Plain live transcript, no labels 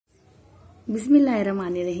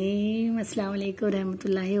बिस्मिल्लाहिर्रहमानिर्रहीम। अस्सलाम वालेकुम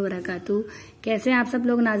रहमतुल्लाहि व बरकातुहू। कैसे हैं आप सब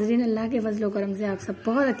लोग नाजरीन? अल्लाह के फजल करम से आप सब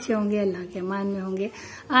बहुत अच्छे होंगे, अल्लाह के अमान में होंगे।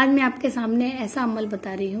 आज मैं आपके सामने ऐसा अमल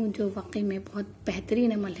बता रही हूँ जो वाकई में बहुत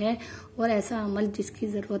बेहतरीन अमल है, और ऐसा अमल जिसकी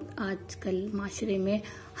ज़रूरत आजकल माशरे में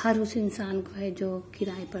हर उस इंसान को है जो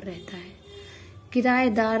किराए पर रहता है।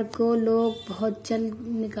 किराएदार को लोग बहुत जल्द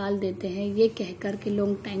निकाल देते हैं, ये कहकर कि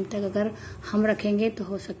लॉन्ग टाइम तक अगर हम रखेंगे तो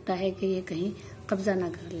हो सकता है कि ये कहीं कब्जा ना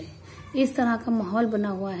कर ले। इस तरह का माहौल बना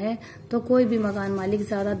हुआ है तो कोई भी मकान मालिक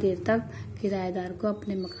ज़्यादा देर तक किराएदार को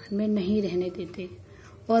अपने मकान में नहीं रहने देते,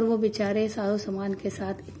 और वो बेचारे साजो सामान के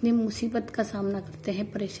साथ इतनी मुसीबत का सामना करते हैं,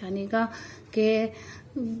 परेशानी का, कि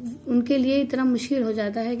उनके लिए इतना मुश्किल हो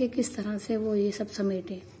जाता है कि किस तरह से वो ये सब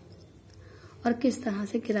समेटें और किस तरह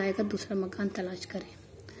से किराए का दूसरा मकान तलाश करें।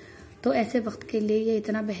 तो ऐसे वक्त के लिए ये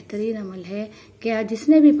इतना बेहतरीन अमल है कि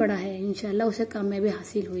जिसने भी पढ़ा है इंशाल्लाह उसे कामयाबी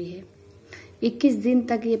हासिल हुई है। 21 दिन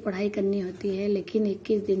तक ये पढ़ाई करनी होती है, लेकिन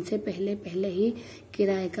 21 दिन से पहले पहले ही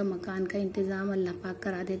किराए का मकान का इंतज़ाम अल्लाह पाक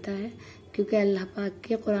करा देता है, क्योंकि अल्लाह पाक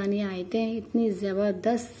के कुरानी आयतें इतनी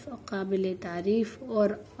ज़बरदस्त, काबिल तारीफ़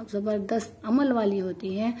और ज़बरदस्त अमल वाली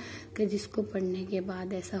होती हैं कि जिसको पढ़ने के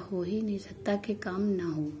बाद ऐसा हो ही नहीं सकता कि काम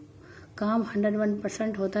ना हो। काम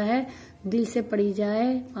 101% होता है, दिल से पढ़ी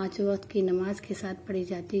जाए, 5 वक्त की नमाज के साथ पढ़ी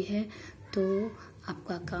जाती है तो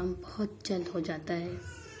आपका काम बहुत जल्द हो जाता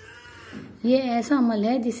है। ये ऐसा अमल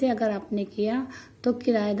है जिसे अगर आपने किया तो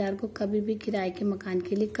किराएदार को कभी भी किराए के मकान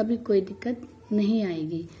के लिए कभी कोई दिक्कत नहीं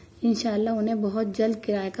आएगी। इंशाल्लाह उन्हें बहुत जल्द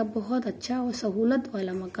किराए का बहुत अच्छा और सहूलत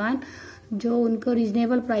वाला मकान जो उनको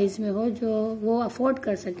रीजनेबल प्राइस में हो, जो वो अफोर्ड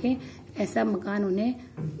कर सकें, ऐसा मकान उन्हें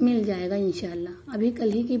मिल जाएगा इंशाल्लाह। अभी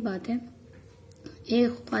कल ही की बात है,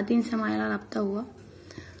 एक ख्वातीन से हमारा रब्ता हुआ,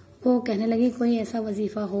 वो कहने लगी कोई ऐसा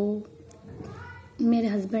वजीफा हो। मेरे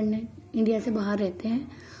हस्बैंड ने इंडिया से बाहर रहते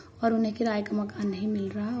हैं और उन्हें किराए का मकान नहीं मिल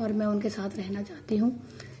रहा, और मैं उनके साथ रहना चाहती हूँ,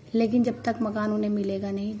 लेकिन जब तक मकान उन्हें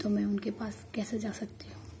मिलेगा नहीं तो मैं उनके पास कैसे जा सकती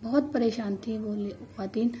हूँ। बहुत परेशान थी वो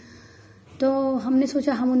ख्वातीन। तो हमने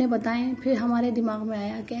सोचा हम उन्हें बताएं। फिर हमारे दिमाग में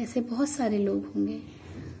आया कि ऐसे बहुत सारे लोग होंगे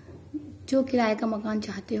जो किराए का मकान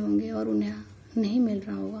चाहते होंगे और उन्हें नहीं मिल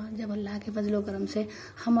रहा होगा। जब अल्लाह के फजलो करम से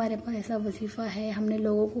हमारे पास ऐसा वजीफा है, हमने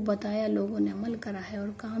लोगों को बताया, लोगों ने अमल करा है और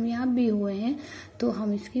कामयाब भी हुए हैं, तो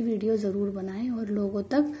हम इसकी वीडियो ज़रूर बनाएं और लोगों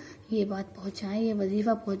तक ये बात पहुंचाएं, ये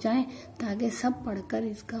वजीफा पहुंचाएं, ताकि सब पढ़कर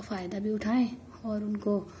इसका फ़ायदा भी उठाएं और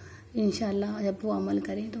उनको इंशाल्लाह जब वो अमल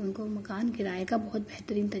करें तो उनको मकान किराए का बहुत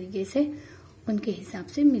बेहतरीन तरीके से उनके हिसाब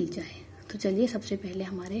से मिल जाए। तो चलिए, सबसे पहले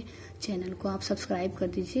हमारे चैनल को आप सब्सक्राइब कर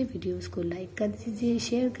दीजिए, वीडियोस को लाइक कर दीजिए,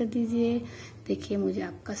 शेयर कर दीजिए। देखिए, मुझे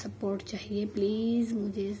आपका सपोर्ट चाहिए, प्लीज़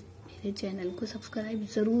मुझे मेरे चैनल को सब्सक्राइब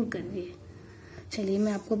ज़रूर करिए। चलिए,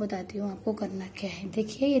 मैं आपको बताती हूँ आपको करना क्या है।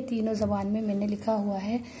 देखिए, ये तीनों ज़बान में मैंने लिखा हुआ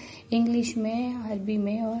है, इंग्लिश में, अरबी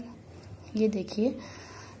में और ये देखिए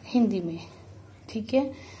हिंदी में। ठीक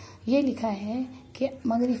है, ये लिखा है कि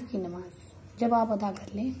मगरिब की नमाज जब आप अदा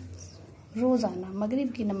कर लें, रोज़ाना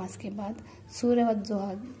मगरिब की नमाज के बाद सूरत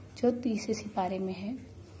जो तीसरे सिपारे में है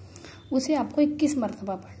उसे आपको 21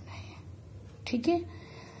 मरतबा पढ़ना है। ठीक है,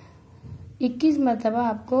 21 मरतबा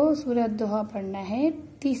आपको सूरत दोहा पढ़ना है,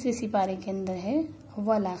 तीसरे सिपारे के अंदर है।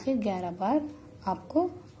 वल आखिर 11 बार आपको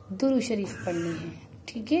दुरूद शरीफ पढ़नी है।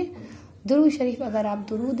 ठीक है, दुरूद शरीफ अगर आप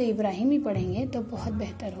दुरूद इब्राहिमी पढ़ेंगे तो बहुत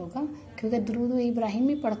बेहतर होगा, क्योंकि दुरूद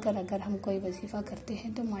इब्राहिमी पढ़कर अगर हम कोई वजीफा करते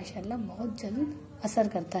हैं तो माशाल्लाह बहुत जल्द असर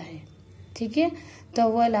करता है। ठीक है, तो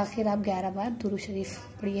वल आखिर आप 11 बार दुरूद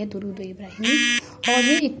शरीफ पढ़िए, दुरूद इब्राहिमी। और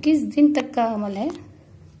ये 21 दिन तक का अमल है,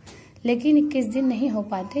 लेकिन 21 दिन नहीं हो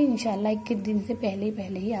पाते, इंशाल्लाह 21 दिन से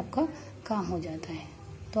पहले ही आपका काम हो जाता है।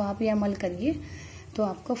 तो आप ये अमल करिए तो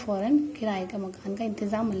आपको फौरन किराए का मकान का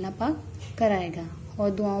इंतज़ाम अल्लाह पाक कराएगा। और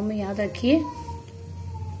दुआओं में याद रखिए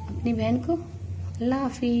अपनी बहन को। अल्लाह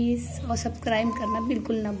हाफिज़, और सब्सक्राइब करना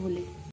बिल्कुल ना भूलें।